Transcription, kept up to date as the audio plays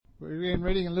We're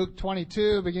reading in Luke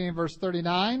 22, beginning in verse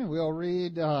 39. We'll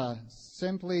read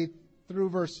simply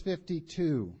through verse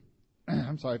 52.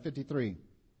 53.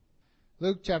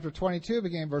 Luke chapter 22,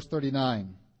 beginning in verse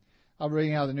 39. I'm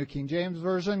reading out of the New King James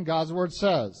Version. God's Word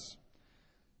says,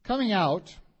 "Coming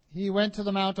out, he went to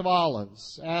the Mount of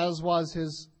Olives, as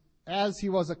he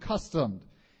was accustomed,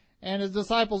 and his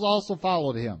disciples also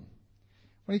followed him.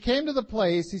 When he came to the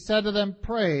place, he said to them,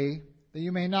 'Pray that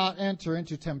you may not enter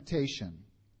into temptation.'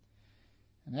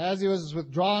 And as he was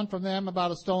withdrawn from them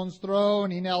about a stone's throw,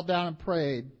 and he knelt down and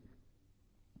prayed,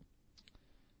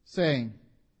 saying,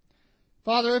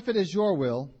 'Father, if it is your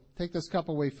will, take this cup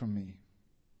away from me.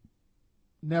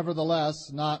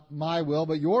 Nevertheless, not my will,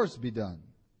 but yours be done.'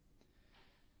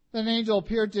 Then an angel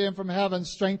appeared to him from heaven,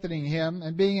 strengthening him,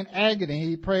 and being in agony,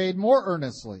 he prayed more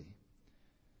earnestly.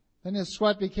 Then his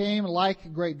sweat became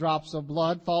like great drops of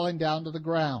blood falling down to the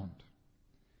ground.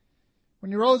 When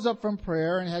he rose up from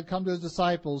prayer and had come to his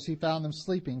disciples, he found them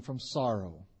sleeping from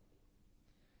sorrow.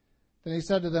 Then he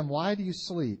said to them, 'Why do you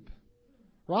sleep?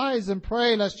 Rise and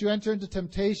pray, lest you enter into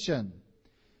temptation.'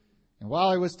 And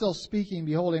while he was still speaking,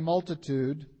 behold, a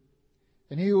multitude,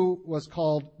 and he who was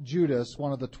called Judas,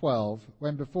 one of the 12,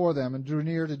 went before them and drew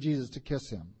near to Jesus to kiss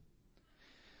him.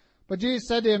 But Jesus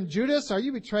said to him, 'Judas, are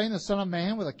you betraying the Son of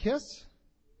Man with a kiss?'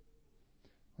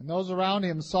 When those around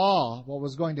him saw what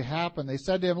was going to happen, they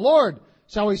said to him, 'Lord,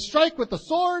 shall we strike with the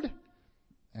sword?'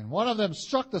 And one of them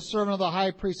struck the servant of the high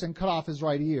priest and cut off his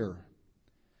right ear.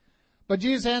 But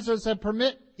Jesus answered and said,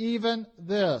 'Permit even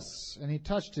this.' And he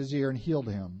touched his ear and healed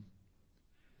him.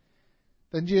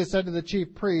 Then Jesus said to the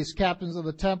chief priests, captains of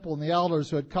the temple, and the elders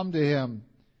who had come to him,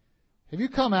 'Have you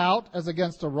come out as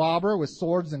against a robber with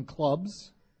swords and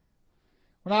clubs?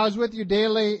 When I was with you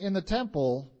daily in the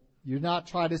temple, you did not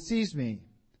try to seize me.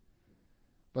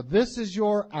 But this is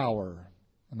your hour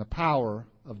and the power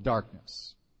of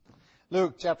darkness.'"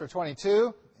 Luke chapter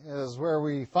 22 is where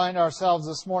we find ourselves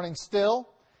this morning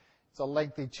still. It's a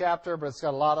lengthy chapter, but it's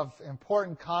got a lot of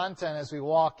important content as we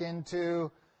walk into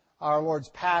our Lord's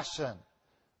passion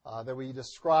that we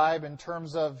describe in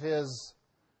terms of his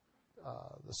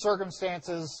the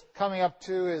circumstances coming up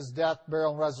to his death,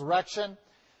 burial, and resurrection.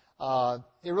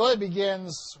 It really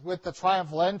begins with the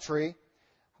triumphal entry,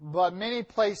 but many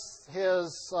place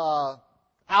his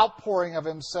outpouring of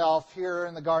himself here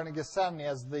in the Garden of Gethsemane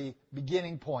as the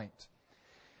beginning point.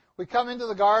 We come into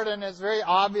the garden, it's very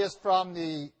obvious from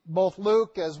both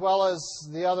Luke as well as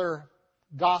the other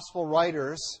gospel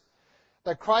writers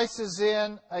that Christ is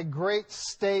in a great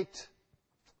state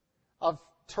of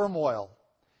turmoil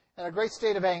and a great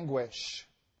state of anguish.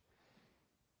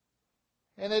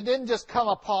 And it didn't just come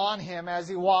upon him as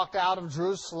he walked out of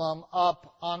Jerusalem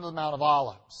up onto the Mount of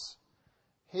Olives.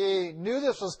 He knew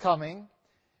this was coming.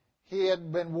 He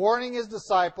had been warning his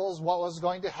disciples what was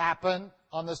going to happen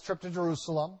on this trip to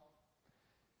Jerusalem.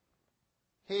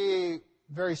 He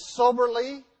very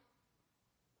soberly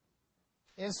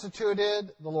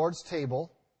instituted the Lord's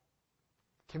table,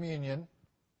 communion.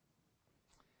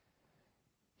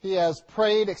 He has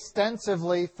prayed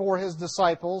extensively for his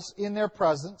disciples in their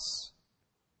presence.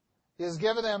 He has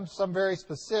given them some very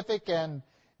specific and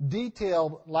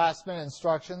detailed last-minute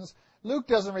instructions. Luke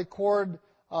doesn't record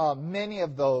many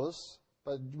of those,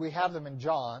 but we have them in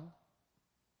John.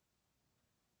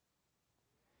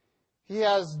 He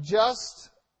has just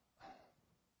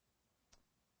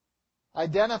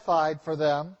identified for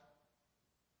them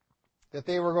that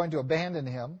they were going to abandon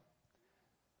him.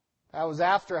 That was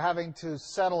after having to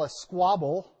settle a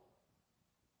squabble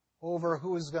over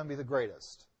who was going to be the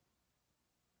greatest.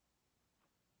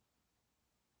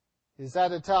 He's had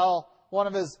to tell one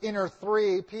of his inner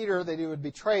three, Peter, that he would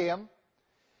betray him.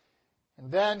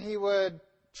 And then he would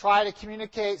try to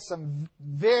communicate some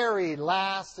very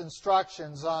last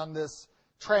instructions on this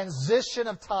transition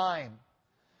of time.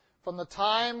 From the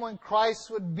time when Christ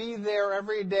would be there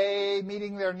every day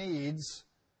meeting their needs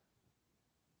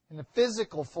in a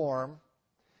physical form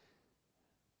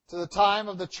to the time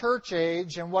of the church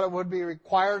age and what it would be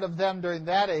required of them during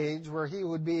that age where he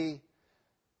would be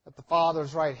at the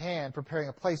Father's right hand preparing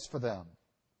a place for them.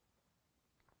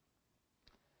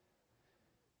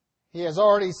 He has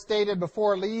already stated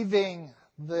before leaving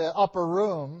the upper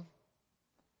room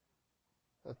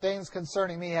that things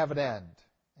concerning me have an end.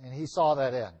 And he saw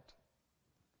that end.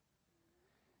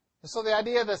 And so the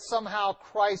idea that somehow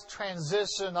Christ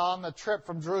transitioned on the trip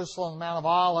from Jerusalem to the Mount of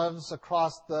Olives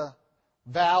across the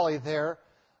valley there,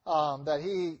 that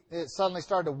it suddenly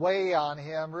started to weigh on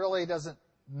him really doesn't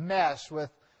mesh with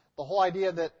the whole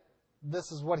idea that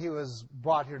this is what he was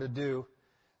brought here to do,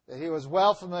 that he was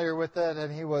well familiar with it,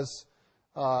 and he was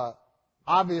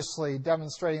obviously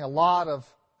demonstrating a lot of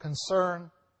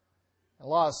concern, a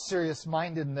lot of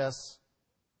serious-mindedness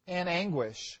and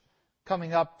anguish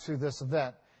coming up to this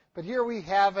event. But here we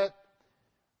have it,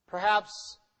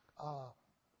 perhaps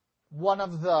one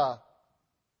of the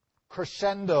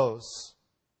crescendos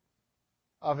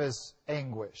of his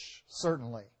anguish,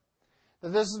 certainly. That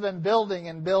this has been building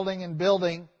and building and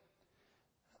building.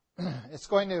 It's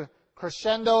going to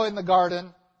crescendo in the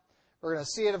garden. We're going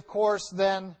to see it, of course,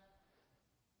 then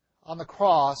on the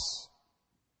cross.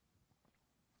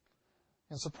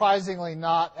 And surprisingly,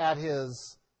 not at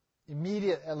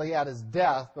immediately at his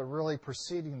death, but really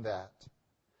preceding that.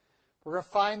 We're going to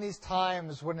find these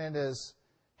times when it is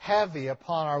heavy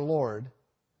upon our Lord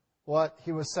what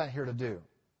He was sent here to do.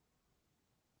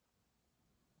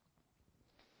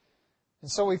 And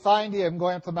so we find Him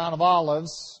going up the Mount of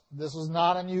Olives. This was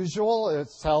not unusual. It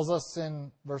tells us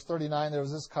in verse 39 there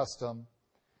was this custom.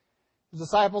 His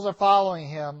disciples are following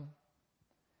Him,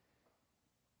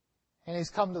 and He's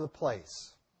come to the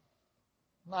place.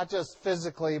 Not just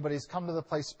physically, but He's come to the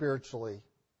place spiritually.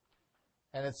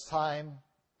 And it's time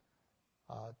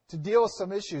to deal with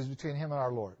some issues between Him and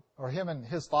our Lord, or Him and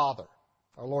His Father,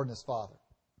 our Lord and His Father.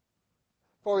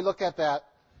 Before we look at that,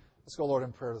 let's go, Lord,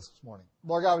 in prayer this morning.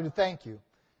 Lord God, we do thank You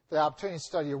for the opportunity to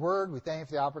study Your Word. We thank You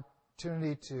for the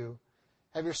opportunity to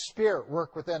have Your Spirit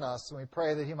work within us, and we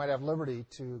pray that He might have liberty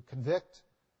to convict,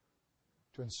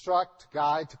 to instruct, to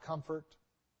guide, to comfort.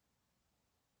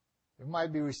 We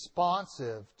might be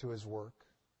responsive to His work.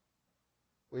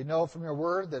 We know from Your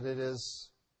Word that it is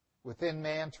within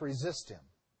man to resist Him,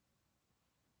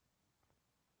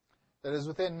 that it is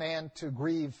within man to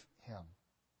grieve Him.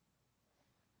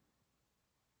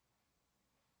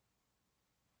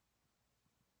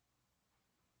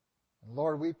 And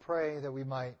Lord, we pray that we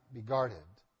might be guarded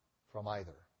from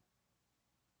either.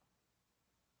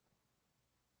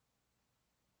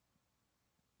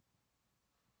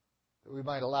 That we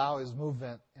might allow His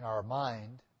movement in our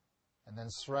mind and then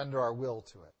surrender our will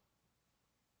to it.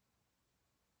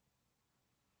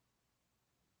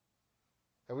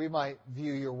 That we might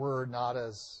view Your Word not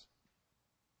as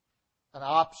an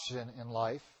option in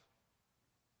life,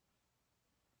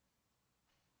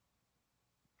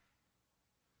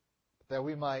 but that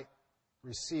we might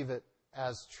receive it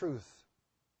as truth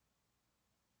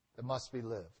that must be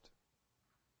lived.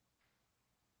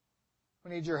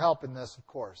 We need Your help in this, of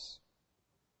course.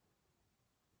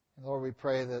 And Lord, we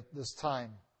pray that this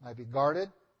time might be guarded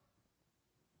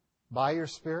by Your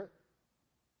Spirit.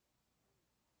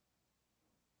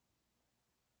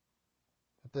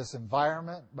 That this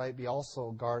environment might be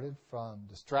also guarded from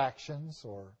distractions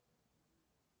or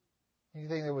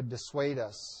anything that would dissuade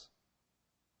us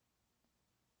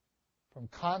from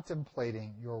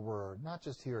contemplating Your Word, not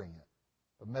just hearing it,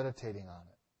 but meditating on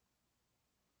it.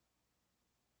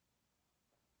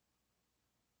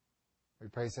 We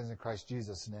pray things in Christ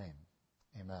Jesus' name.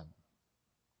 Amen.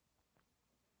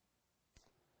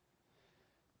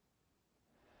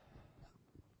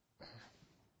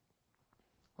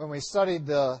 When we studied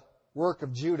the work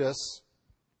of Judas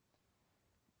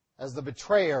as the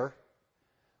betrayer,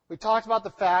 we talked about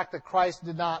the fact that Christ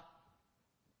did not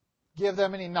give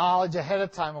them any knowledge ahead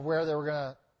of time of where they were going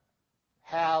to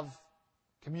have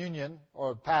communion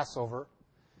or Passover.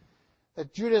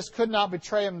 That Judas could not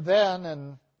betray Him then,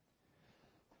 and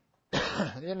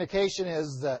the indication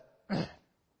is that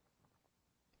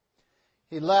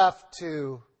he left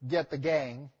to get the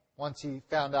gang once he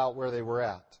found out where they were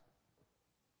at.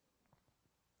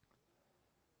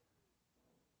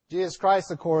 Jesus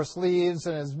Christ, of course, leaves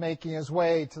and is making His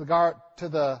way to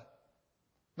the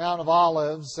Mount of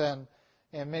Olives, and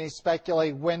many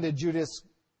speculate how did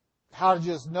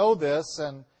Judas know this,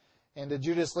 and did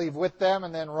Judas leave with them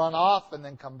and then run off and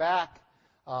then come back?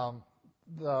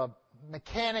 The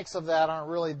mechanics of that aren't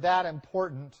really that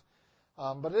important,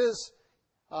 but it is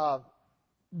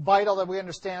vital that we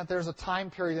understand that there's a time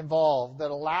period involved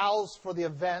that allows for the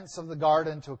events of the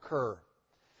garden to occur.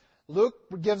 Luke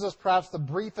gives us perhaps the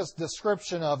briefest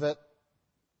description of it.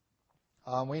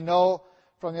 We know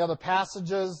from the other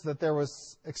passages that there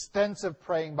was extensive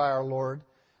praying by our Lord,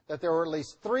 that there were at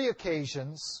least 3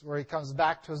 occasions where He comes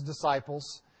back to His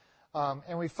disciples,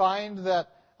 and we find that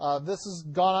this has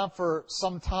gone on for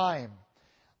some time,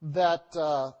 that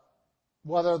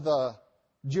whether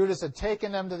Judas had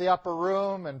taken them to the upper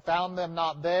room and found them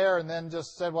not there and then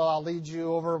just said, well, I'll lead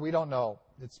you over, we don't know.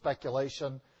 It's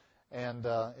speculation, and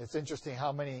it's interesting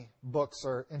how many books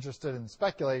are interested in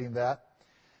speculating that.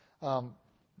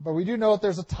 But we do know that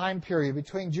there's a time period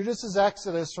between Judas's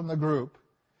exodus from the group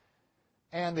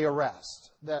and the arrest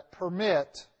that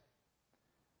permit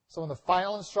some of the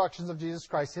final instructions of Jesus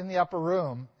Christ in the upper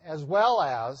room, as well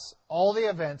as all the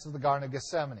events of the Garden of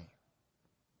Gethsemane.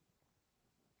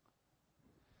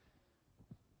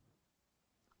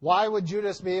 Why would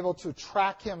Judas be able to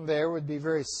track him there? It would be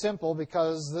very simple,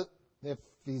 because if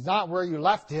he's not where you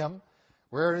left him,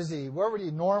 where would he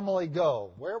normally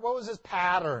go? What was his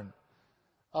pattern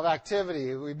of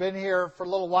activity? We've been here for a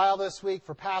little while this week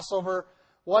for Passover.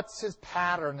 What's his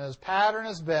pattern? His pattern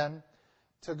has been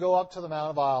to go up to the Mount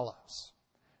of Olives.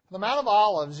 From the Mount of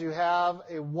Olives, you have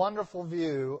a wonderful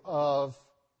view of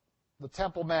the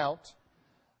Temple Mount.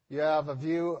 You have a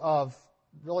view of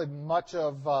really much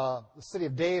of the city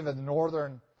of David, the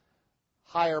northern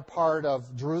higher part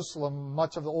of Jerusalem.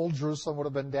 Much of the old Jerusalem would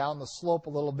have been down the slope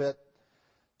a little bit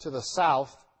to the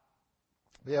south.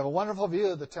 We have a wonderful view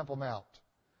of the Temple Mount.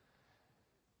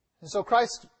 And so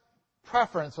Christ's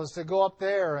preference was to go up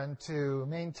there and to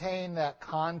maintain that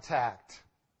contact,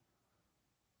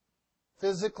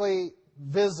 physically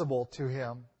visible to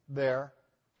him there.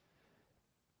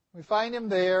 We find him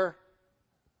there,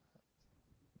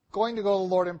 going to go to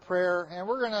the Lord in prayer, and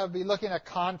we're going to be looking at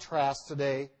contrast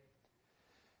today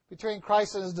between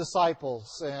Christ and his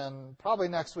disciples, and probably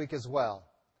next week as well.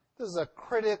 This is a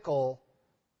critical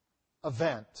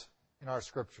event in our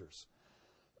Scriptures.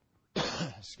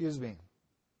 Excuse me.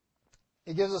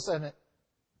 It gives us a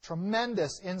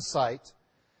tremendous insight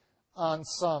on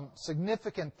some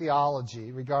significant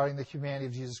theology regarding the humanity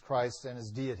of Jesus Christ and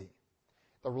his deity,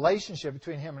 the relationship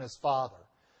between him and his Father.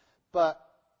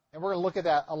 And we're going to look at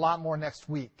that a lot more next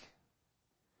week.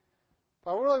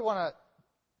 But I really want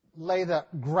to lay the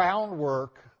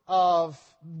groundwork of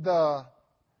the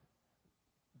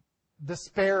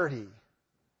disparity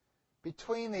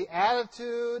between the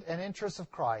attitude and interests of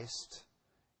Christ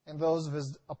and those of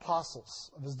his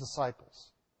apostles, of his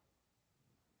disciples.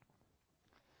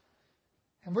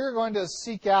 And we're going to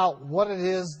seek out what it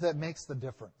is that makes the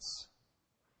difference.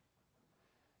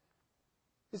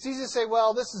 It's easy to say,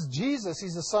 well, this is Jesus.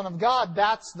 He's the Son of God.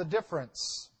 That's the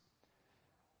difference.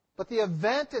 But the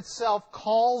event itself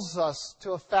calls us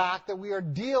to a fact that we are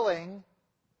dealing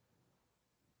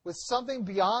with something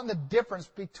beyond the difference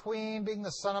between being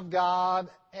the Son of God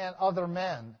and other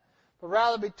men, but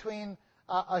rather between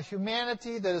a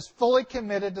humanity that is fully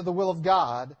committed to the will of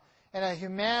God and a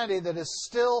humanity that is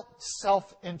still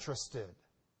self-interested.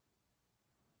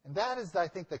 And that is, I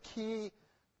think, the key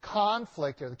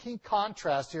conflict here, the key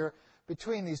contrast here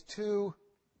between these two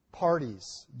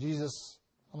parties, Jesus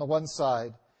on the one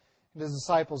side and his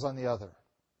disciples on the other.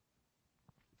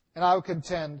 And I would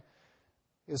contend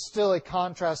is still a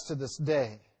contrast to this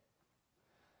day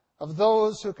of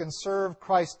those who can serve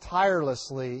Christ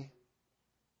tirelessly,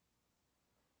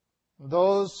 and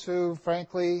those who,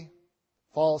 frankly,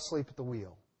 fall asleep at the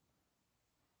wheel.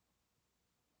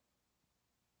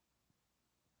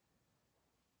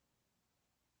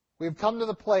 We've come to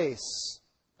the place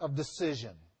of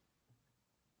decision.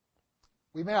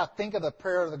 We may not think of the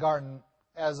prayer of the garden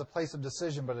as a place of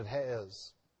decision, but it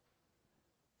is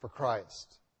for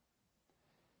Christ.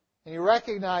 And he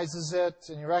recognizes it,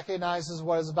 and he recognizes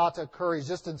what is about to occur. He's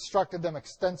just instructed them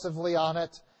extensively on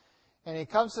it. And he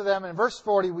comes to them. In verse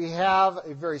 40, we have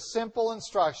a very simple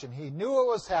instruction. He knew what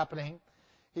was happening.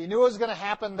 He knew it was going to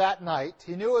happen that night.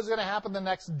 He knew it was going to happen the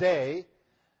next day.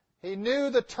 He knew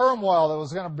the turmoil that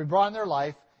was going to be brought in their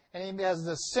life. And he has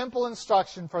this simple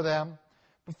instruction for them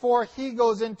before he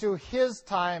goes into his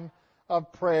time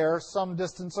of prayer some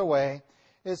distance away.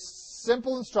 His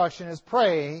simple instruction is,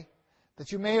 pray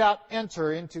that you may not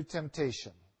enter into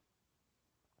temptation.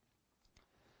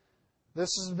 This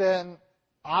has been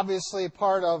obviously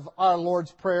part of our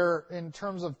Lord's Prayer in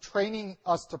terms of training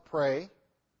us to pray.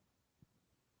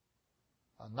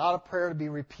 Not a prayer to be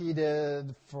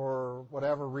repeated for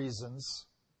whatever reasons,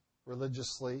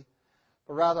 religiously,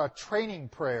 but rather a training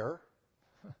prayer.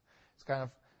 It's kind of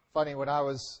funny, when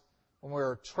we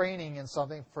were training in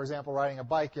something, for example, riding a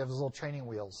bike, you have those little training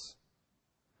wheels.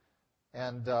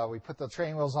 And we put the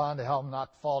training wheels on to help them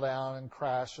not fall down and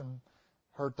crash and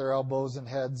hurt their elbows and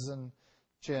heads and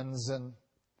chins and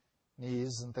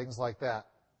knees and things like that.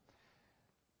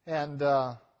 And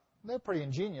they're pretty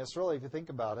ingenious, really, if you think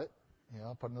about it. You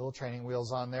know, putting little training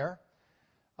wheels on there.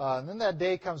 And then that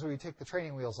day comes when we take the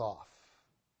training wheels off.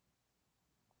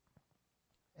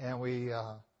 And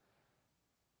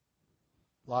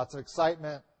lots of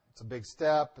excitement. It's a big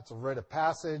step. It's a rite of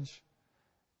passage.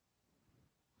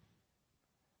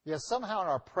 Yet somehow in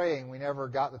our praying, we never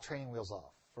got the training wheels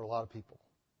off for a lot of people.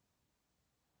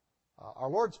 Our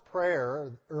Lord's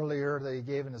Prayer earlier that he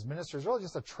gave in his ministry is really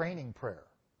just a training prayer.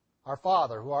 Our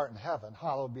Father, who art in heaven,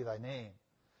 hallowed be thy name.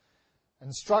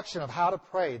 instruction of how to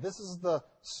pray. This is the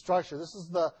structure. This is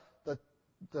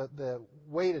the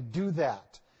way to do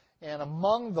that. And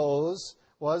among those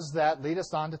was that lead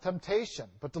us on to temptation,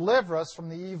 but deliver us from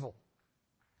the evil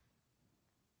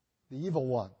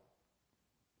one.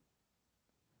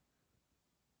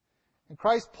 And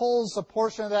Christ pulls a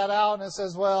portion of that out and it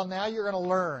says, well, now you're going to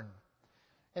learn.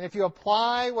 And if you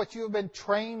apply what you've been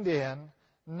trained in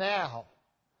now,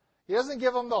 he doesn't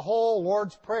give them the whole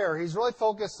Lord's Prayer. He's really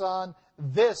focused on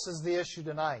this is the issue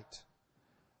tonight.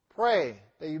 Pray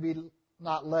that you be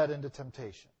not led into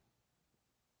temptation.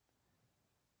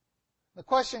 The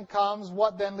question comes,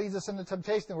 what then leads us into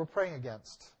temptation that we're praying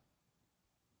against?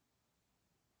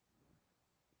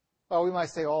 Well, we might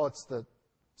say, oh, it's the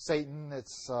Satan,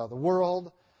 it's the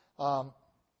world.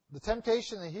 The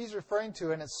temptation that he's referring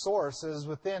to in its source is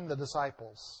within the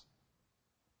disciples.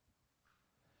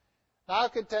 Now, I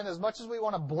contend as much as we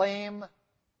want to blame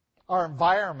our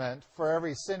environment for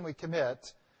every sin we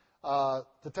commit,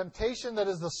 the temptation that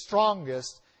is the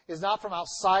strongest is not from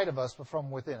outside of us, but from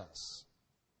within us.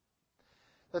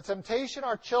 The temptation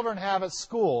our children have at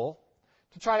school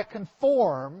to try to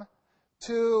conform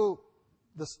to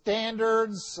the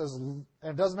standards, and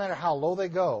it doesn't matter how low they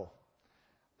go,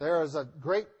 there is a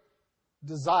great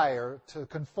desire to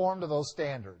conform to those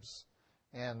standards,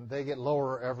 and they get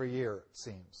lower every year, it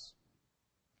seems.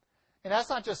 And that's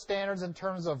not just standards in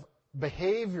terms of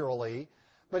behaviorally,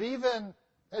 but even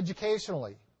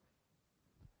educationally.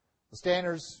 The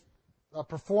standards of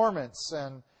performance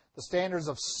and the standards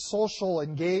of social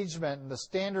engagement and the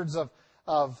standards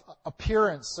of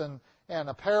appearance and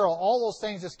apparel, all those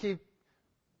things just keep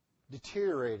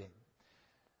deteriorating.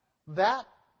 That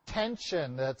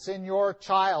tension that's in your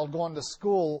child going to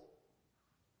school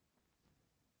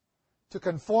to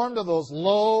conform to those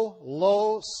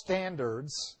low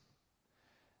standards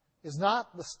is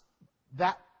not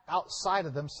that outside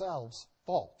of themselves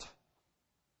fault.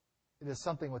 It is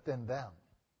something within them.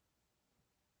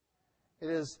 It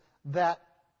is that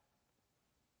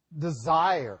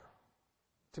desire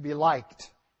to be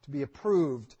liked, to be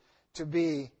approved, to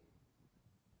be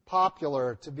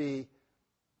popular, to be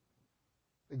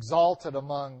exalted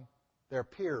among their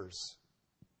peers.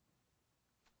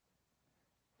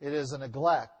 It is a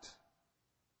neglect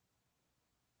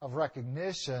of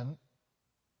recognition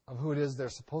of who it is they're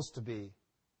supposed to be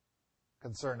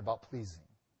concerned about pleasing.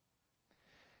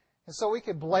 And so we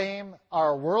could blame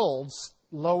our world's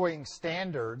lowering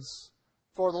standards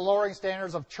for the lowering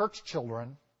standards of church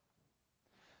children,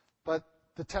 but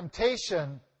the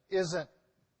temptation isn't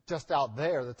just out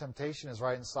there. The temptation is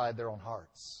right inside their own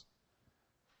hearts,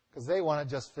 because they want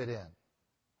to just fit in.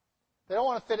 They don't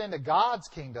want to fit into God's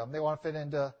kingdom. They want to fit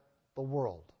into the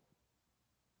world.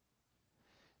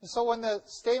 And so when the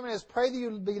statement is, pray that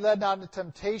you be led not into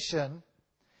temptation,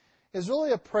 is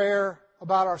really a prayer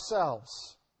about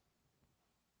ourselves.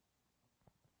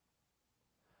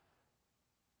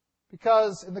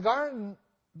 Because in the garden,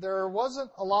 there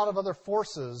wasn't a lot of other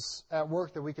forces at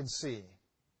work that we can see.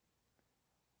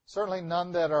 Certainly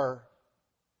none that are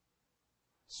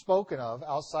spoken of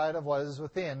outside of what is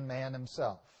within man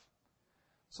himself.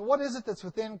 So what is it that's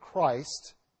within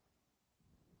Christ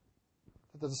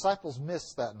that the disciples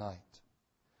missed that night?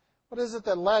 What is it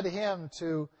that led him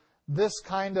to this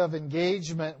kind of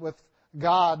engagement with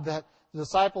God that the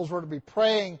disciples were to be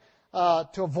praying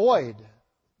to avoid,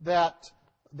 that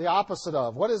the opposite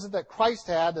of? What is it that Christ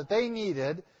had that they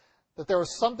needed, that there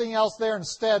was something else there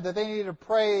instead that they needed to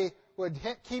pray would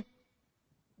keep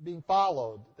being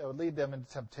followed, that would lead them into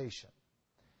temptation?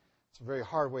 It's a very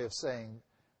hard way of saying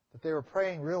that they were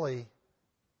praying, really,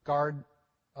 guard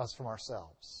us from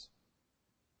ourselves,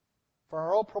 from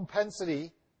our own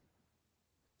propensity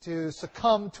to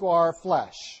succumb to our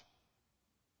flesh.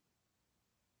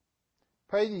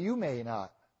 Pray that you may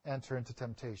not enter into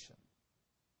temptation.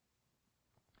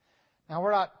 Now,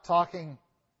 we're not talking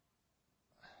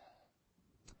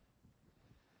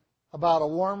about a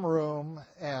warm room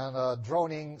and a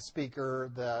droning speaker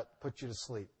that puts you to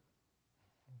sleep.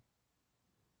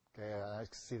 Okay, I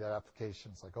can see that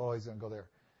application. It's like, oh, he's going to go there.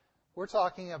 We're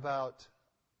talking about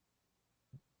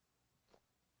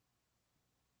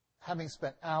having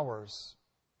spent hours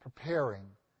preparing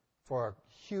for a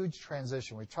huge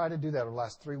transition. We tried to do that over the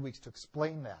last 3 weeks to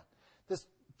explain that. This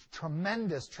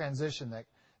tremendous transition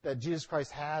that Jesus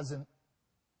Christ has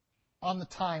on the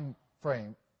time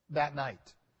frame that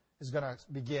night is going to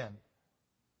begin.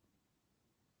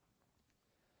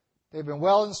 They've been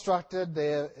well instructed.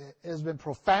 It has been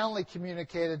profoundly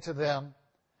communicated to them.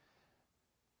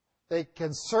 They can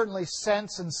certainly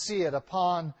sense and see it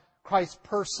upon Christ's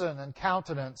person and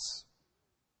countenance.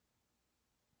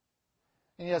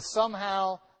 and yet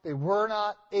somehow they were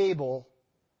not able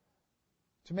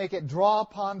to make it draw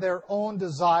upon their own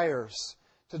desires,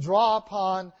 to draw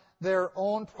upon their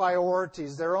own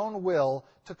priorities, their own will,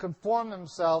 to conform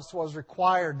themselves to what was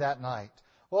required that night.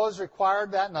 What was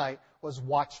required that night was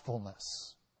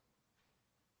watchfulness.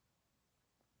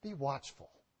 Be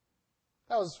watchful.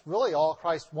 That was really all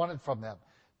Christ wanted from them.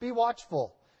 Be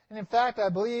watchful. And in fact, I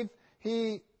believe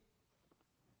He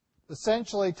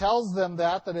essentially tells them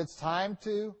that it's time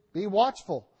to be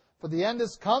watchful. For the end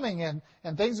is coming, and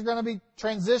things are going to be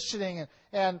transitioning,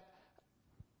 and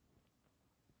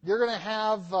you're going to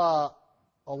have a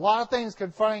lot of things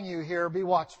confronting you here. Be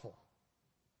watchful.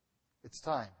 It's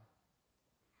time.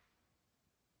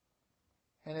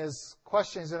 And his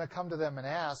question he's going to come to them and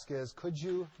ask is, could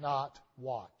you not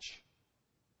watch?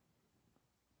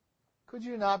 Could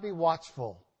you not be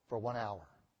watchful for 1 hour?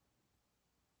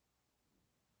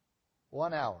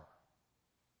 1 hour.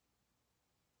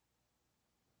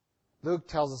 Luke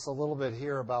tells us a little bit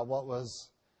here about what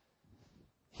was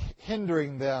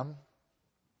hindering them.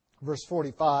 Verse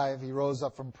 45, he rose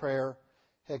up from prayer.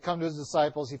 He had come to his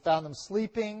disciples. He found them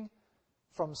sleeping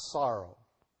from sorrow.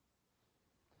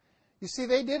 You see,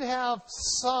 they did have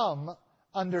some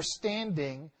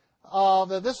understanding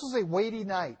that this was a weighty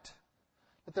night,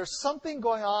 that there's something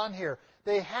going on here.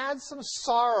 They had some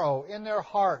sorrow in their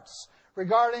hearts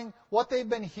regarding what they've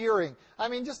been hearing. I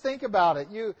mean, just think about it.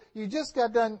 You just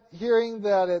got done hearing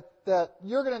that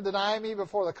you're going to deny me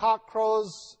before the cock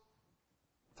crows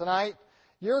tonight.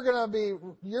 You're going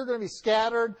to be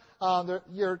scattered.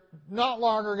 You're not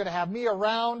longer going to have me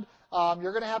around.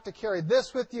 You're going to have to carry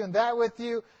this with you and that with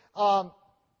you.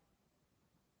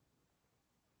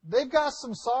 They've got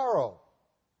some sorrow.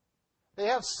 They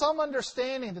have some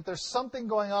understanding that there's something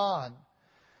going on.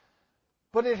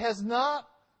 But it has not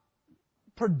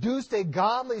produced a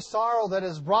godly sorrow that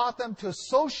has brought them to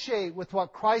associate with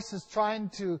what Christ is trying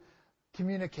to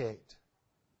communicate.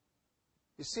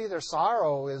 You see, their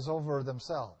sorrow is over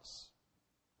themselves,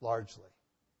 largely.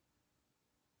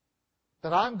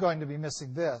 That I'm going to be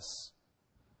missing this.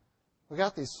 We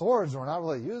got these swords and we're not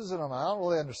really using them. I don't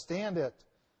really understand it.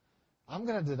 I'm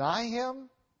going to deny Him?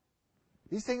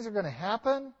 These things are going to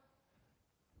happen?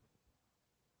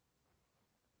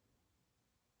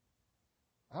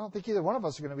 I don't think either one of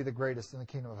us are going to be the greatest in the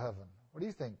kingdom of heaven. What do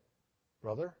you think,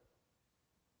 brother?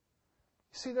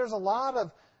 You see, there's a lot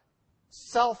of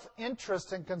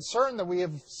self-interest and concern that we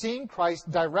have seen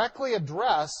Christ directly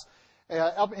address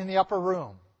up in the upper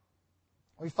room.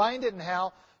 We find it in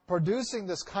how producing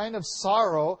this kind of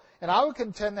sorrow, and I would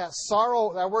contend that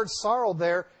sorrow, that word sorrow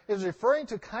there, is referring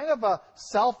to kind of a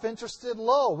self-interested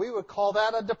low. We would call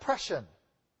that a depression.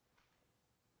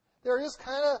 They're just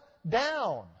kind of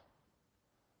down.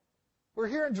 We're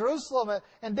here in Jerusalem,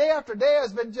 and day after day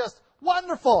has been just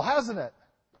wonderful, hasn't it?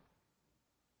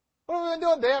 What have we been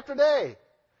doing day after day?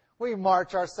 We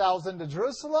march ourselves into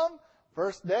Jerusalem.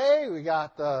 First day, we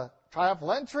got the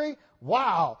triumphal entry.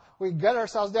 Wow! We get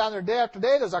ourselves down there day after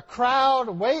day. There's a crowd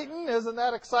waiting. Isn't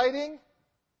that exciting?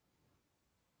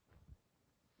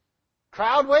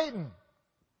 Crowd waiting.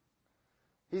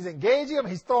 He's engaging them.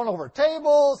 He's throwing over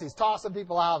tables. He's tossing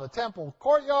people out of the temple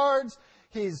courtyards.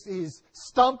 He's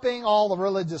stumping all the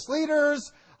religious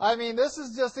leaders. I mean, this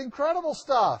is just incredible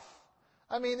stuff.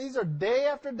 I mean, these are day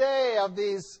after day of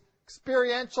these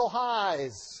experiential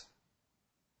highs.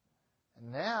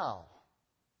 And now,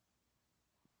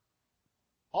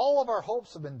 all of our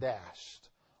hopes have been dashed.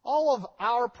 All of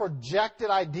our projected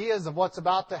ideas of what's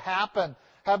about to happen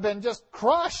have been just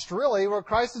crushed, really, where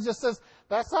Christ just says,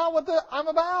 that's not what I'm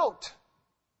about.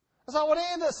 That's not what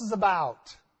any of this is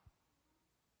about.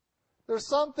 There's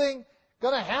something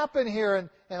going to happen here,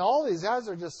 and all these guys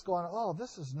are just going, oh,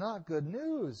 this is not good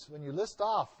news, when you list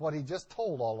off what he just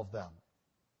told all of them.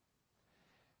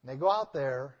 And they go out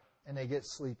there, and they get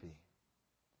sleepy.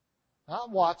 Not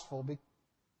watchful,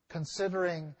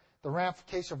 considering the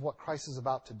ramification of what Christ is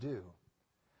about to do.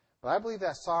 But I believe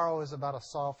that sorrow is about a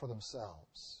sorrow for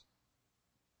themselves.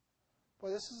 Boy,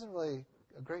 this isn't really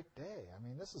a great day. I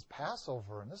mean, this is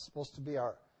Passover, and this is supposed to be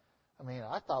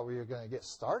I thought we were going to get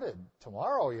started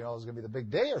tomorrow. It was going to be the big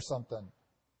day or something.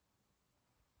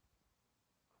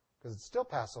 Because it's still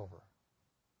Passover.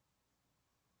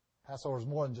 Passover is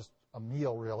more than just a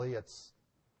meal, really. It's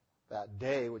that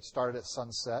day which started at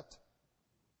sunset.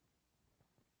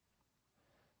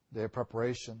 Day of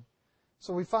preparation.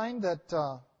 So we find that,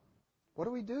 what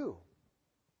do we do?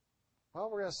 Well,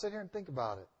 we're going to sit here and think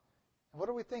about it. And what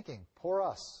are we thinking? Poor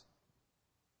us.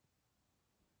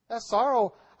 That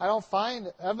sorrow I don't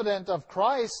find evident of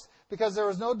Christ, because there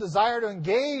was no desire to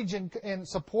engage in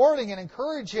supporting and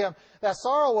encourage him. That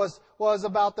sorrow was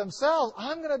about themselves.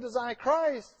 I'm going to deny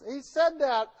Christ. He said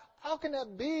that. How can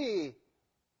that be?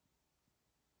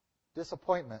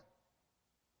 Disappointment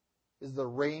is the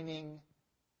reigning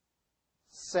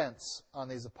sense on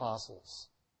these apostles.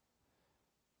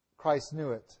 Christ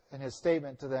knew it, and his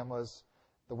statement to them was,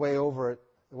 the way over it,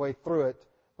 the way through it,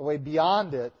 the way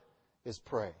beyond it is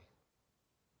pray.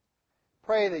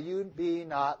 Pray that you be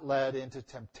not led into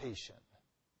temptation.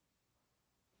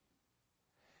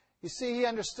 You see, he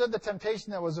understood the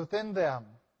temptation that was within them.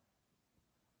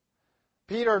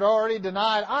 Peter had already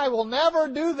denied, I will never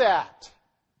do that.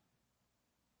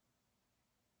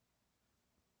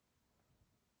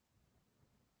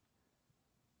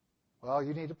 Well,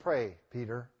 you need to pray,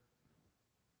 Peter.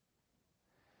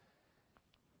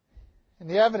 And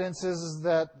the evidence is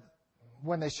that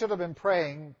when they should have been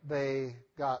praying, they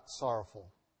got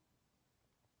sorrowful.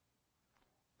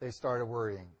 They started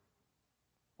worrying,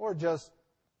 or just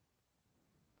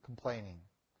complaining,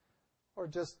 or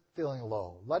just feeling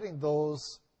low. Letting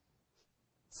those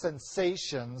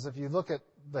sensations, if you look at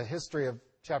the history of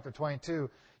chapter 22,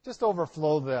 just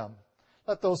overflow them.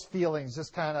 Let those feelings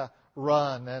just kind of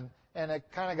run, and it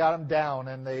kind of got them down,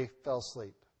 and they fell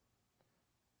asleep.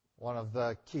 One of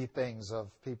the key things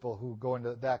of people who go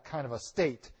into that kind of a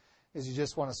state is you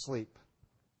just want to sleep.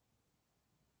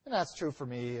 And that's true for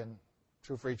me and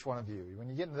true for each one of you. When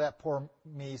you get into that poor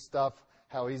me stuff,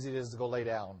 how easy it is to go lay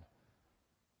down.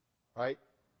 Right?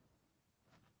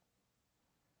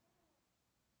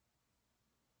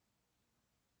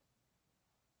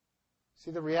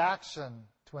 See, the reaction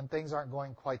to when things aren't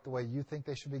going quite the way you think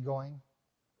they should be going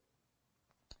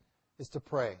is to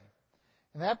pray.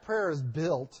 And that prayer is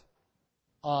built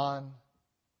on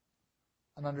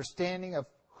an understanding of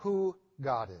who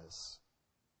God is.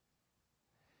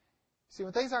 See,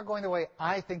 when things aren't going the way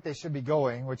I think they should be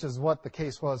going, which is what the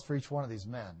case was for each one of these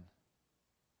men,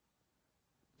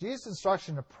 Jesus'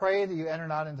 instruction to pray that you enter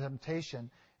not into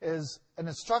temptation is an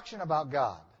instruction about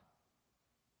God.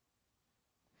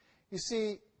 You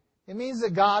see, it means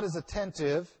that God is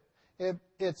attentive.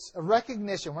 It's a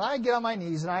recognition. When I get on my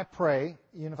knees and I pray,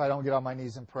 even if I don't get on my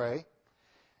knees and pray,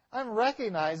 I'm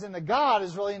recognizing that God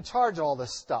is really in charge of all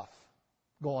this stuff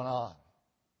going on.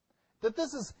 That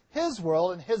this is His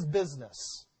world and His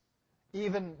business,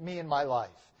 even me and my life.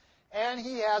 And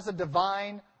He has a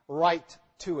divine right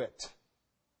to it.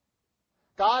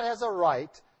 God has a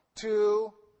right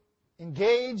to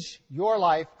engage your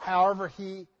life however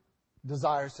He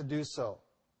desires to do so.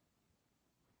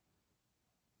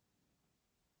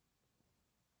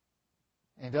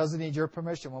 And He doesn't need your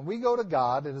permission. When we go to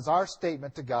God, it is our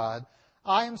statement to God,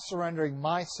 I am surrendering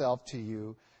myself to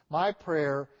you. My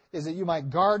prayer is that you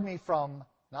might guard me from,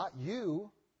 not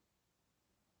you,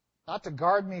 not to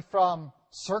guard me from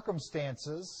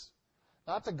circumstances,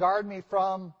 not to guard me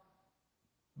from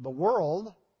the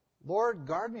world. Lord,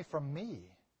 guard me from me.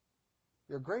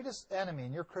 Your greatest enemy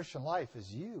in your Christian life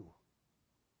is you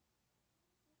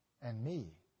and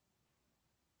me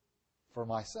for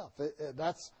myself.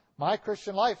 That's my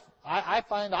Christian life. I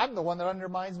find I'm the one that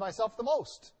undermines myself the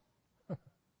most.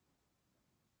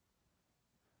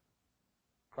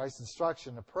 Christ's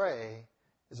instruction to pray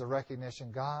is a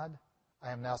recognition, God,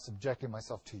 I am now subjecting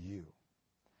myself to you.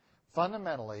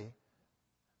 Fundamentally,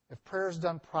 if prayer is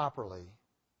done properly,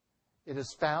 it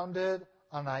is founded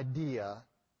on an idea,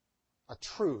 a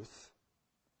truth,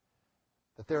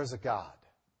 that there is a God.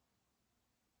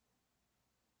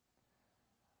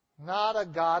 Not a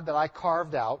God that I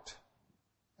carved out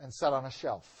and set on a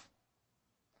shelf.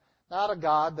 Not a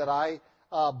God that I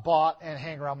bought and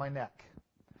hang around my neck.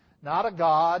 Not a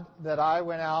God that I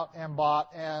went out and bought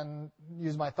and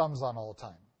used my thumbs on all the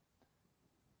time.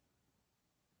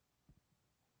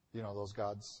 You know those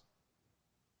gods.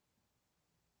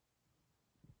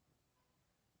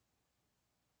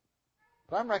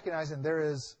 But I'm recognizing there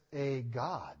is a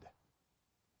God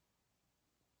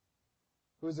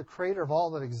who is the creator of all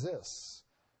that exists,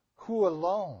 who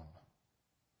alone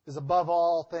is above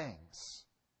all things.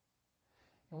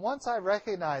 And once I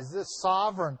recognize this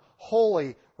sovereign,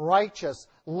 holy, righteous,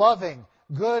 loving,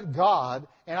 good God,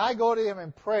 and I go to Him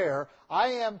in prayer, I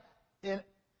am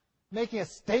making a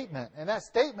statement. And that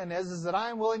statement is that I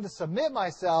am willing to submit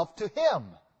myself to Him.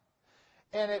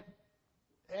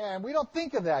 And we don't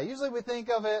think of that. Usually we think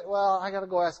of it, well, I got to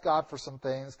go ask God for some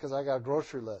things because I got a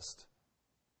grocery list.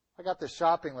 I got this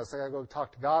shopping list I got to go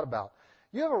talk to God about.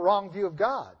 You have a wrong view of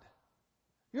God.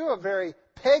 You have a very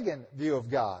pagan view of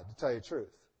God, to tell you the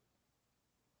truth.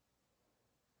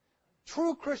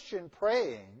 True Christian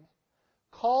praying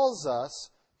calls us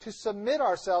to submit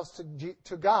ourselves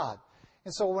to God.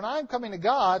 And so when I'm coming to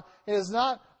God, it is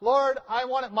not, Lord, I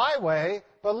want it my way,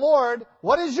 but Lord,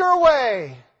 what is your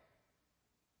way?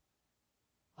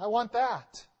 I want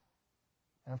that.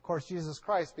 And of course, Jesus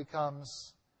Christ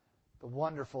becomes the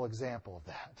wonderful example of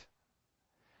that.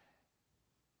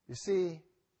 You see,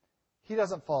 He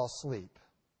doesn't fall asleep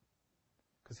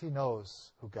because He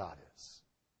knows who God is.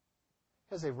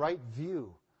 He has a right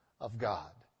view of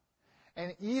God.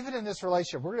 And even in this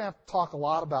relationship, we're going to have to talk a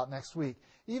lot about next week,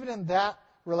 even in that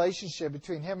relationship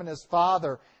between Him and His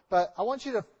Father. But I want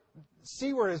you to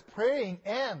see where His praying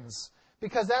ends,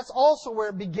 because that's also where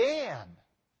it began.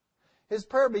 His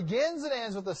prayer begins and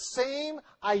ends with the same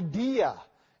idea.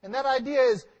 And that idea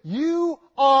is, you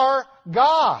are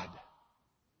God.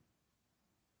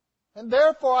 And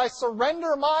therefore I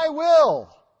surrender my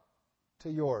will to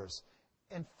yours.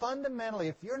 And fundamentally,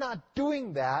 if you're not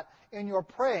doing that in your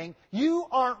praying, you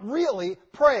aren't really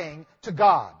praying to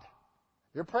God.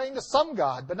 You're praying to some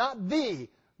God, but not the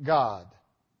God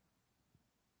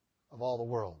of all the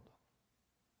world.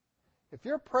 If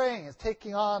your praying is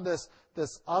taking on this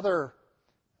other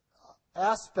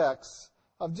aspects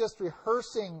of just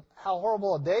rehearsing how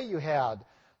horrible a day you had.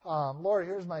 Lord,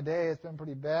 here's my day. It's been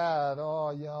pretty bad.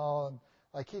 Oh,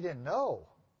 like He didn't know.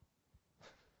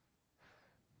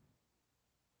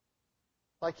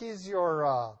 Like He's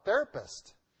your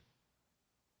therapist.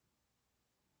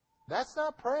 That's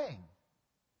not praying.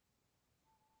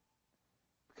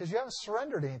 Because you haven't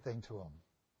surrendered anything to Him.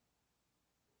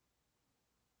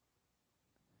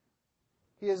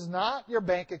 He is not your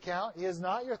bank account. He is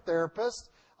not your therapist.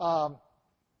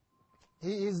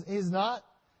 He's not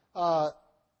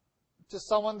just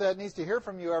someone that needs to hear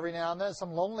from you every now and then,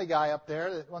 some lonely guy up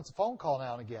there that wants a phone call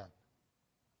now and again.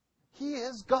 He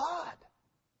is God.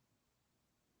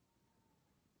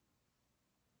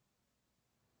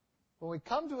 When we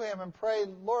come to Him and pray,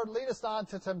 Lord, lead us not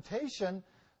into temptation,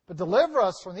 but deliver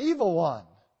us from the evil one.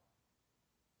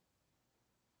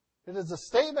 It is a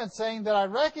statement saying that I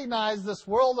recognize this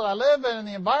world that I live in and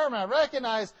the environment. I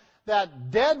recognize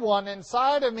that dead one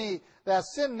inside of me, that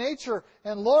sin nature.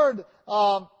 And Lord,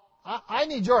 I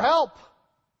need your help.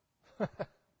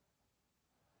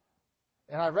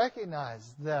 And I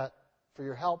recognize that for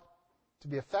your help to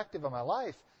be effective in my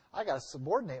life, I got to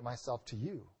subordinate myself to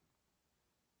you.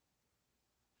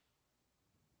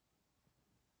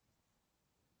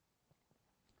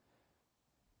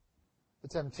 The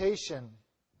temptation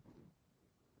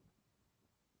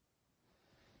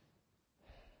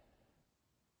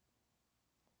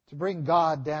to bring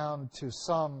God down to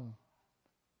some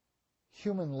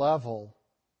human level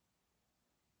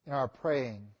in our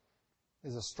praying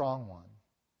is a strong one.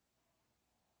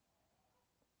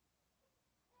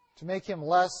 To make Him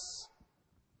less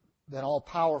than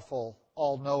all-powerful,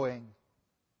 all-knowing,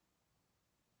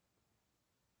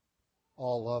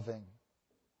 all-loving.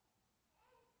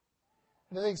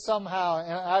 And I think somehow,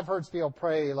 and I've heard people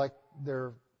pray like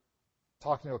they're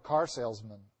talking to a car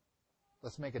salesman.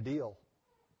 Let's make a deal.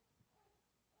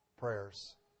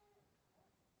 Prayers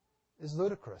is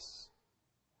ludicrous.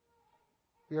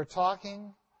 We are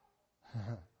talking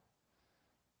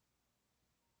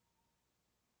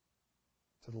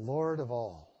to the Lord of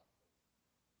all,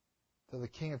 to the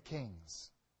King of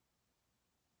Kings,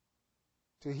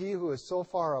 to He who is so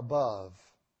far above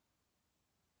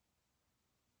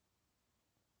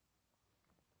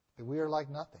that we are like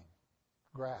nothing,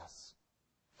 grass,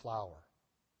 flower.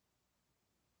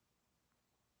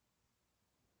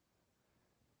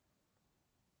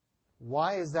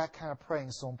 Why is that kind of praying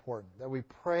so important? That we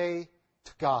pray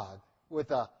to God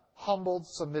with a humbled,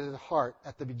 submitted heart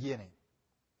at the beginning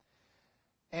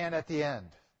and at the end.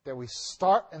 That we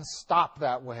start and stop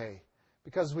that way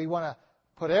because we want to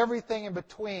put everything in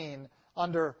between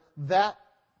under that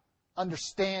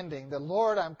understanding that,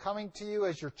 Lord, I'm coming to you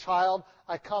as your child.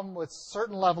 I come with a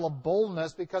certain level of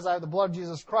boldness because I have the blood of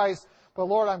Jesus Christ. But,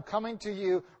 Lord, I'm coming to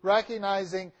you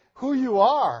recognizing who you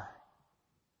are.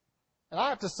 And I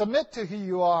have to submit to who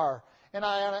you are. And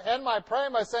I end my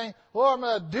praying by saying, Lord, I'm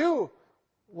going to do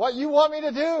what you want me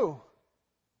to do.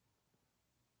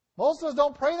 Most of us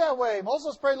don't pray that way. Most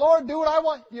of us pray, Lord, do what I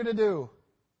want you to do.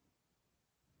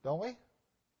 Don't we?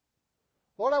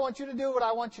 Lord, I want you to do what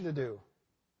I want you to do.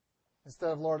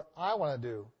 Instead of, Lord, I want to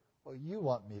do what you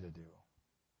want me to do.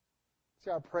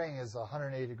 See, our praying is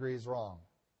 180 degrees wrong.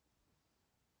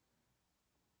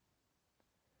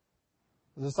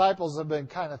 The disciples have been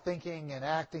kind of thinking and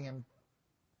acting and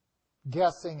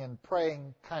guessing and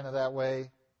praying kind of that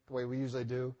way, the way we usually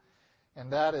do.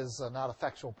 And that is not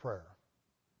effectual prayer.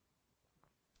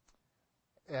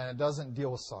 And it doesn't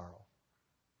deal with sorrow.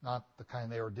 not the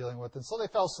kind they were dealing with, and so they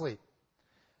fell asleep.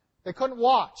 They couldn't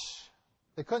watch.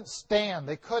 They couldn't stand.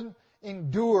 They couldn't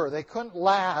endure. They couldn't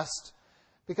last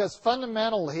because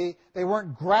fundamentally they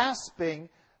weren't grasping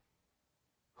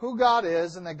who God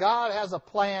is and that God has a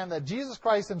plan, that Jesus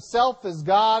Christ Himself is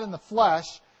God in the flesh,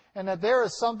 and that there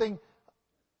is something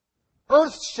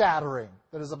earth-shattering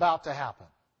that is about to happen.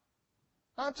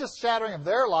 Not just shattering of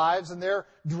their lives and their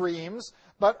dreams,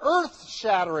 but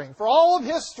earth-shattering for all of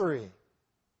history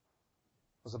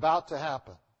was about to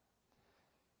happen.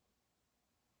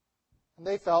 And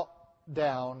they felt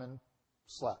down and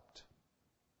slept.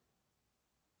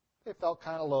 They felt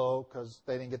kind of low because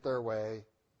they didn't get their way.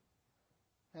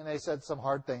 And they said some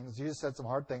hard things. Jesus said some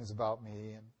hard things about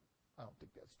me, and I don't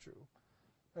think that's true.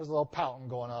 There's a little pouting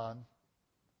going on,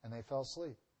 and they fell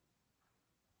asleep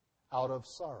out of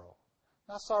sorrow.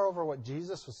 Not sorrow over what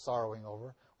Jesus was sorrowing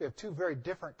over. We have two very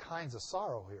different kinds of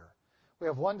sorrow here. We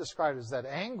have one described as that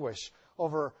anguish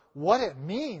over what it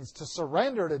means to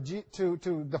surrender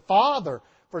to the Father.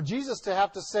 For Jesus to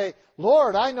have to say,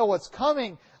 Lord, I know what's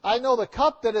coming. I know the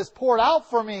cup that is poured out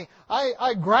for me.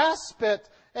 I grasp it,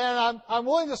 and I'm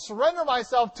willing to surrender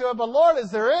myself to it. But Lord, is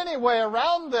there any way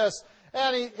around this?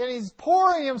 And He's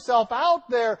pouring Himself out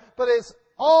there, but it's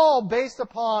all based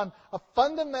upon a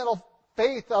fundamental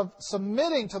faith of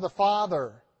submitting to the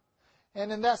Father.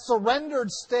 And in that surrendered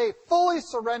state, fully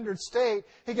surrendered state,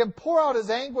 He can pour out His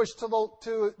anguish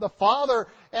to the Father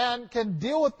and can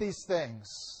deal with these things.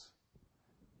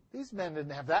 These men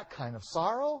didn't have that kind of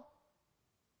sorrow.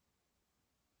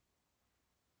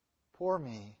 Poor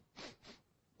me.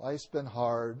 Life's been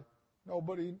hard.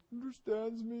 Nobody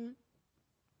understands me.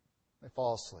 They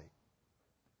fall asleep.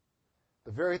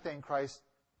 The very thing Christ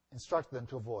instructed them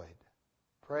to avoid.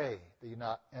 Pray that you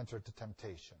not enter into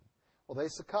temptation. Well, they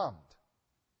succumbed.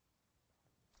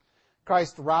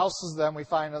 Christ rouses them. We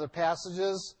find other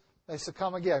passages. They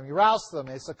succumb again. He rouses them.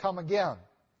 They succumb again.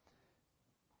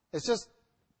 It's just,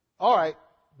 all right,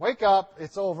 wake up.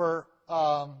 It's over.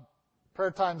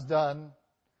 Prayer time's done.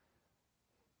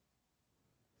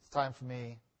 It's time for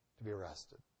me to be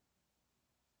arrested.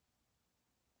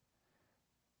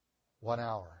 1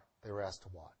 hour they were asked to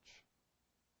watch.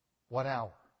 1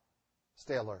 hour.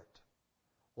 Stay alert.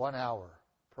 1 hour.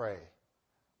 Pray.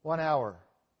 1 hour.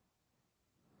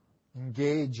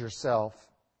 Engage yourself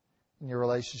in your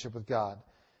relationship with God.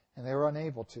 And they were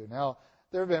unable to. Now,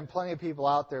 there have been plenty of people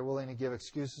out there willing to give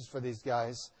excuses for these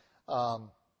guys,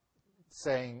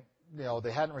 saying,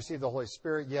 they hadn't received the Holy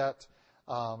Spirit yet,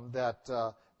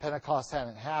 that Pentecost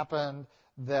hadn't happened,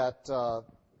 that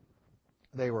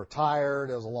they were tired,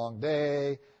 it was a long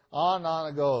day. On and on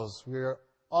it goes. We're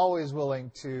always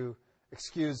willing to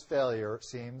excuse failure, it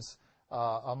seems,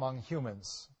 among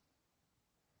humans.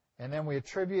 And then we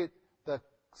attribute the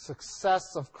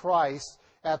success of Christ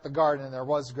at the garden, and there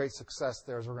was great success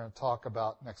there, as we're going to talk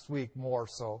about next week more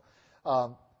so.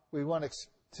 We want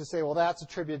to say, well, that's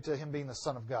attributed to Him being the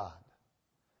Son of God.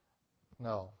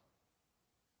 No.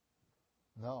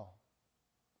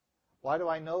 Why do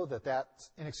I know that that's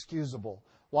inexcusable?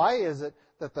 Why is it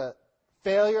that the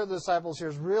failure of the disciples here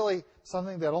is really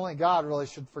something that only God really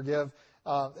should forgive?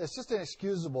 It's just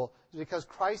inexcusable because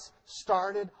Christ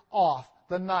started off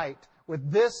the night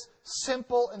with this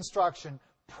simple instruction: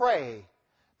 pray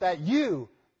that you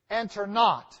enter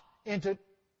not into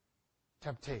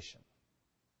temptation.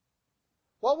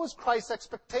 What was Christ's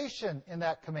expectation in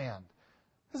that command?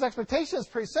 His expectation is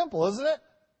pretty simple, isn't it?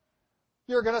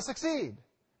 You're going to succeed.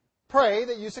 Pray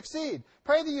that you succeed.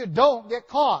 Pray that you don't get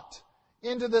caught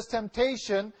into this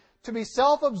temptation to be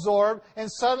self-absorbed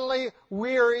and suddenly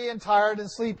weary and tired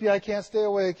and sleepy. I can't stay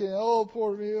awake. And, oh,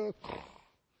 poor me. You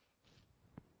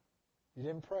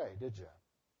didn't pray, did you?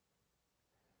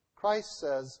 Christ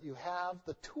says you have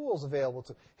the tools available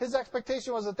to. His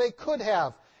expectation was that they could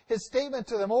have. His statement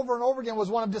to them over and over again was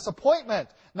one of disappointment,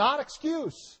 not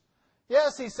excuse.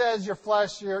 Yes, He says your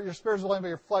flesh, your spirit is willing, but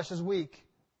your flesh is weak.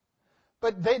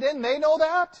 But they know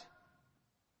that?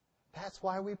 That's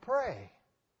why we pray.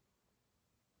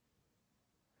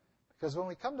 Because when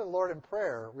we come to the Lord in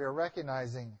prayer, we are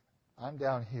recognizing, I'm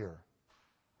down here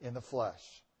in the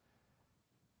flesh.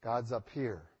 God's up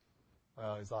here.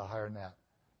 Well, He's a lot higher than that.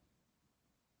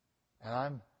 And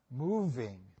I'm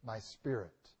moving my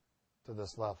spirit to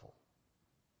this level.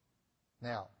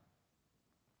 Now,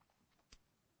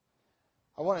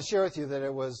 I want to share with you that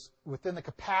it was within the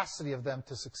capacity of them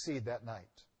to succeed that night.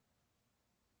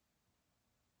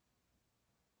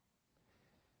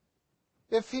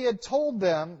 If He had told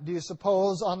them, do you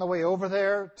suppose, on the way over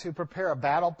there to prepare a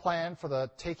battle plan for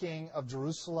the taking of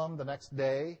Jerusalem the next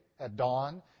day at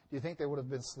dawn, do you think they would have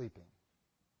been sleeping?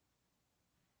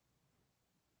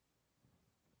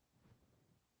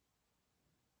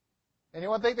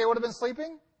 Anyone think they would have been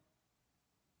sleeping?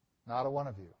 Not a one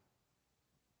of you.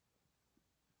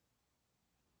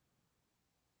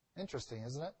 Interesting,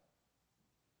 isn't it?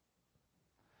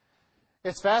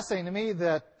 It's fascinating to me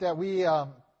that we,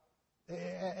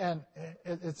 and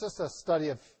it's just a study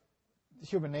of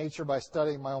human nature by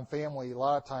studying my own family a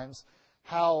lot of times,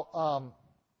 how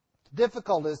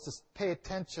difficult it is to pay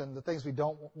attention to things we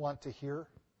don't want to hear,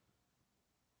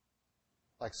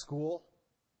 like school,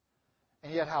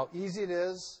 and yet how easy it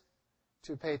is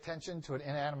to pay attention to an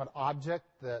inanimate object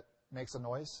that makes a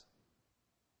noise.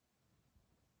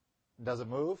 Does it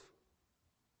move?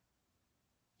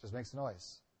 Just makes a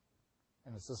noise.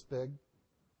 And it's this big.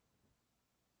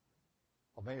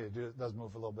 Well, maybe it does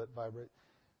move a little bit, vibrate.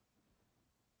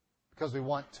 Because we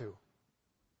want to.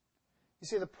 You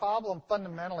see, the problem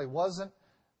fundamentally wasn't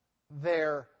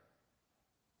their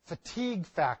fatigue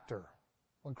factor.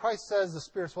 When Christ says the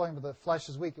Spirit's willing but the flesh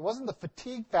is weak, it wasn't the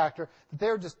fatigue factor that they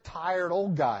were just tired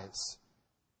old guys.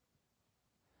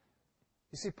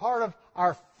 You see, part of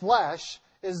our flesh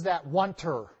is that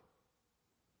wanter.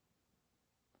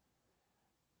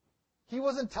 He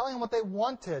wasn't telling them what they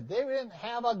wanted. They didn't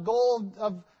have a goal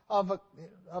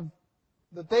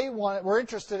that they were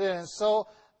interested in. And so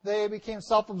they became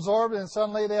self-absorbed, and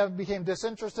suddenly they became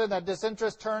disinterested. And that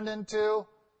disinterest turned into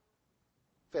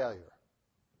failure.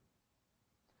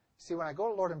 See, when I go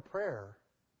to the Lord in prayer,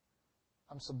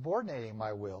 I'm subordinating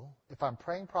my will. If I'm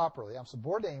praying properly, I'm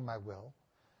subordinating my will.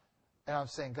 And I'm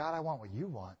saying, God, I want what you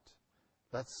want.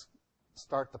 Let's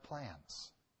start the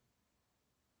plans.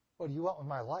 What do you want with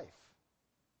my life?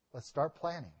 Let's start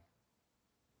planning.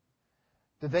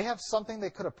 Did they have something they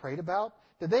could have prayed about?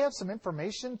 Did they have some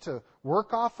information to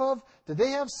work off of? Did they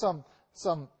have some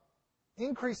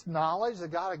increased knowledge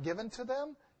that God had given to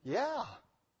them? Yeah.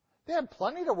 They had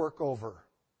plenty to work over.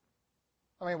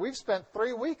 I mean, we've spent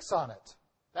 3 weeks on it.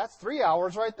 That's 3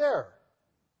 hours right there.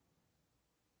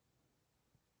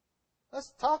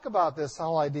 Let's talk about this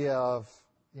whole idea of,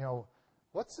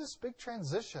 what's this big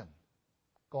transition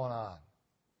going on?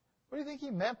 What do you think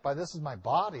he meant by this is my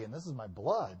body and this is my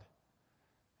blood?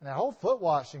 And that whole foot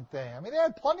washing thing. I mean, they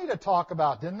had plenty to talk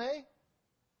about, didn't they?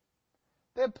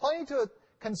 They had plenty to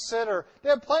consider. They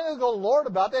had plenty to go to the Lord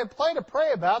about. They had plenty to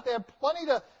pray about. They had plenty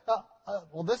to,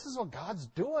 this is what God's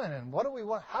doing, and what do we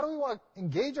want? How do we want to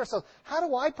engage ourselves? How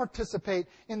do I participate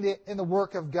in the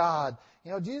work of God?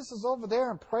 Jesus is over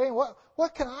there and praying.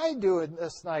 What can I do in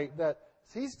this night that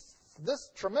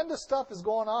this tremendous stuff is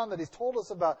going on that he's told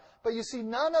us about? But you see,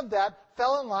 none of that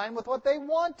fell in line with what they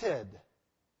wanted.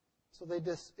 So they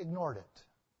just ignored it.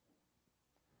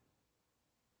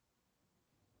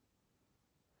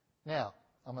 Now,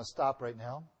 I'm going to stop right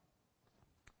now.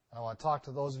 And I want to talk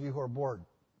to those of you who are bored.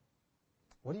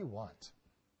 What do you want?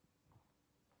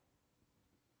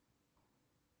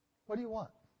 What do you want?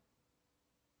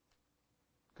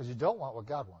 Because you don't want what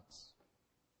God wants.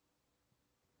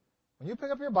 When you pick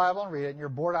up your Bible and read it and you're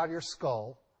bored out of your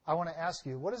skull, I want to ask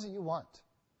you, what is it you want?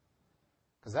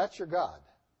 Because that's your God.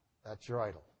 That's your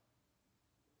idol.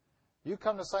 You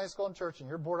come to Sunday school and church and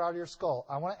you're bored out of your skull.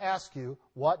 I want to ask you,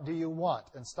 what do you want?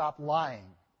 And stop lying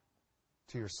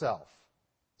to yourself.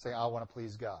 Saying, I want to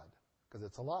please God. Because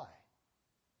it's a lie.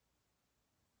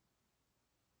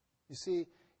 You see,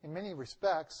 in many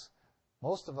respects,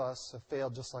 most of us have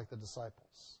failed just like the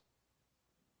disciples.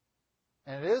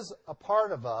 And it is a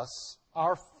part of us,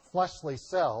 our fleshly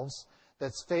selves,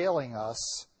 that's failing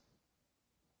us.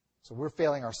 So we're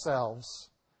failing ourselves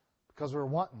because we're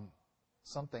wanting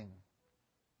something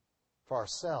for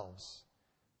ourselves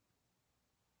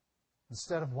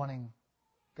instead of wanting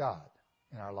God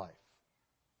in our life.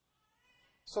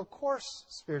 So of course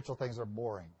spiritual things are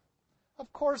boring.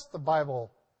 Of course the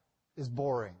Bible is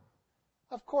boring.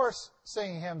 Of course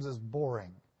singing hymns is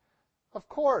boring. Of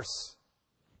course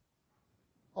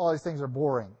all these things are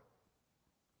boring.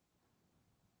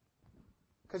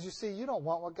 Because you see, you don't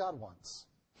want what God wants.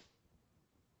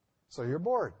 So you're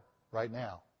bored right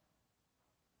now.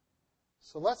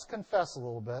 So let's confess a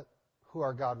little bit who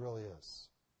our God really is.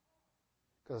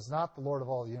 Because it's not the Lord of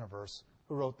all the universe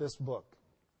who wrote this book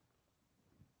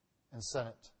and sent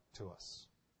it to us.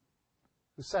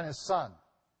 Who sent his Son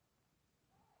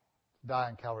to die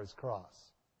on Calvary's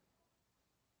cross.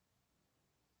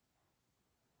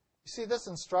 You see, this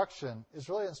instruction is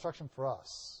really instruction for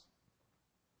us.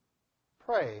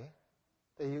 Pray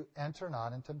that you enter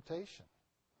not in temptation.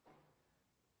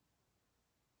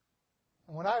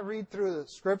 And when I read through the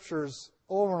Scriptures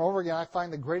over and over again, I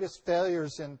find the greatest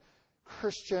failures in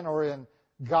Christian or in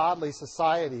godly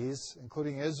societies,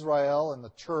 including Israel and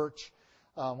the church.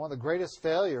 One of the greatest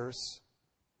failures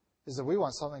is that we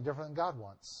want something different than God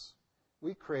wants.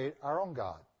 we create our own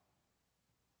God.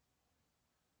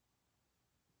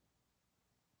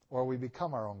 Or we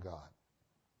become our own God.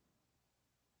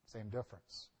 Same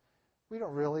difference. We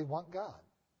don't really want God.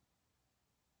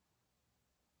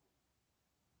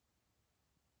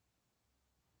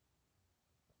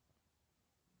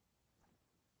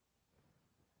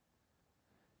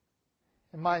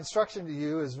 And my instruction to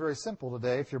you is very simple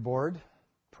today. If you're bored,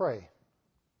 pray.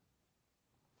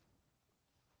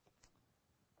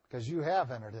 Because you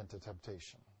have entered into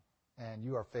temptation, and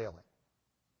you are failing.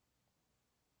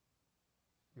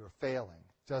 You are failing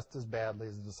just as badly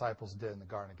as the disciples did in the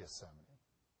Garden of Gethsemane.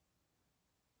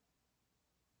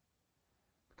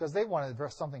 Because they wanted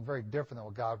something very different than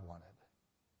what God wanted.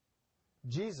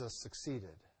 Jesus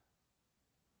succeeded.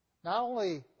 Not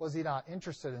only was he not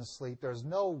interested in sleep, there's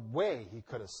no way he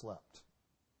could have slept.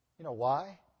 You know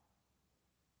why?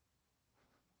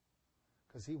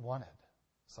 Because he wanted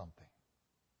something.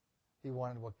 He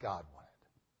wanted what God wanted.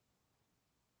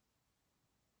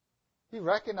 He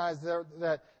recognized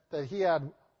that he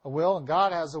had a will and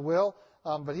God has a will,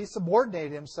 but he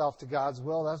subordinated himself to God's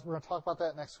will. We're going to talk about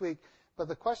that next week. But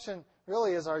the question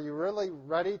really is, are you really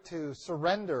ready to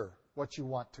surrender what you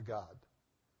want to God?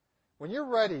 When you're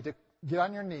ready to get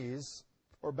on your knees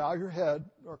or bow your head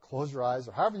or close your eyes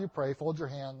or however you pray, fold your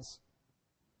hands,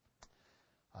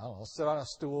 I don't know, sit on a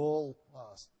stool,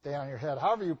 stay on your head,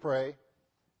 however you pray,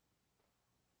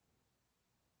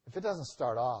 if it doesn't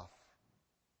start off,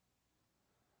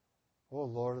 "Oh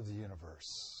Lord of the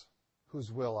universe,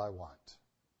 whose will I want,"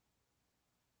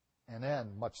 and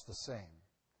end much the same,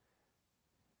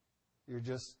 you're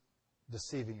just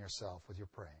deceiving yourself with your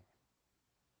praying.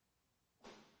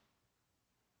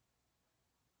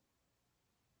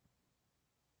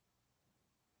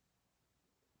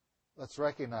 Let's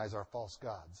recognize our false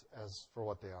gods as for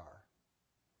what they are.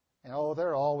 And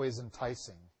they're always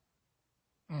enticing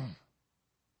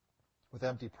with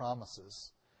empty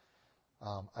promises.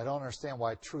 I don't understand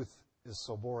why truth is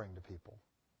so boring to people,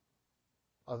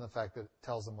 other than the fact that it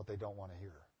tells them what they don't want to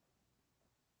hear.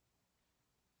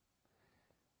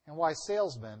 And why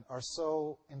salesmen are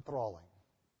so enthralling.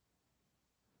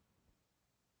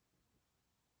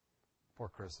 Poor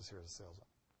Chris is here as a salesman.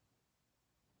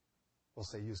 We'll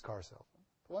say used car salesman.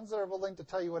 The ones that are willing to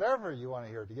tell you whatever you want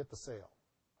to hear to get the sale.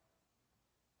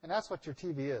 And that's what your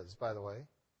TV is, by the way.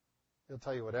 It'll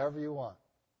tell you whatever you want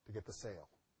to get the sale.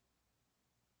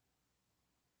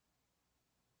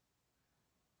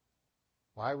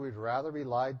 Why we'd rather be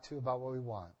lied to about what we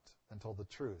want than told the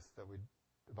truth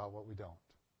about what we don't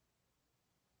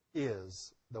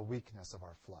is the weakness of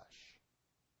our flesh.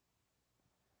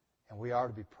 And we are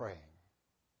to be praying,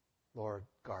 "Lord,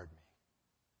 guard me.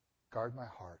 Guard my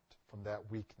heart from that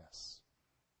weakness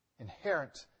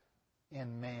inherent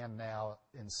in man now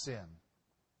in sin,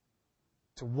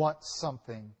 to want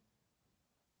something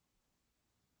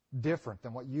different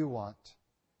than what you want.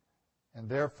 And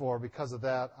therefore, because of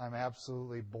that, I'm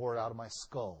absolutely bored out of my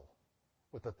skull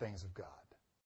with the things of God."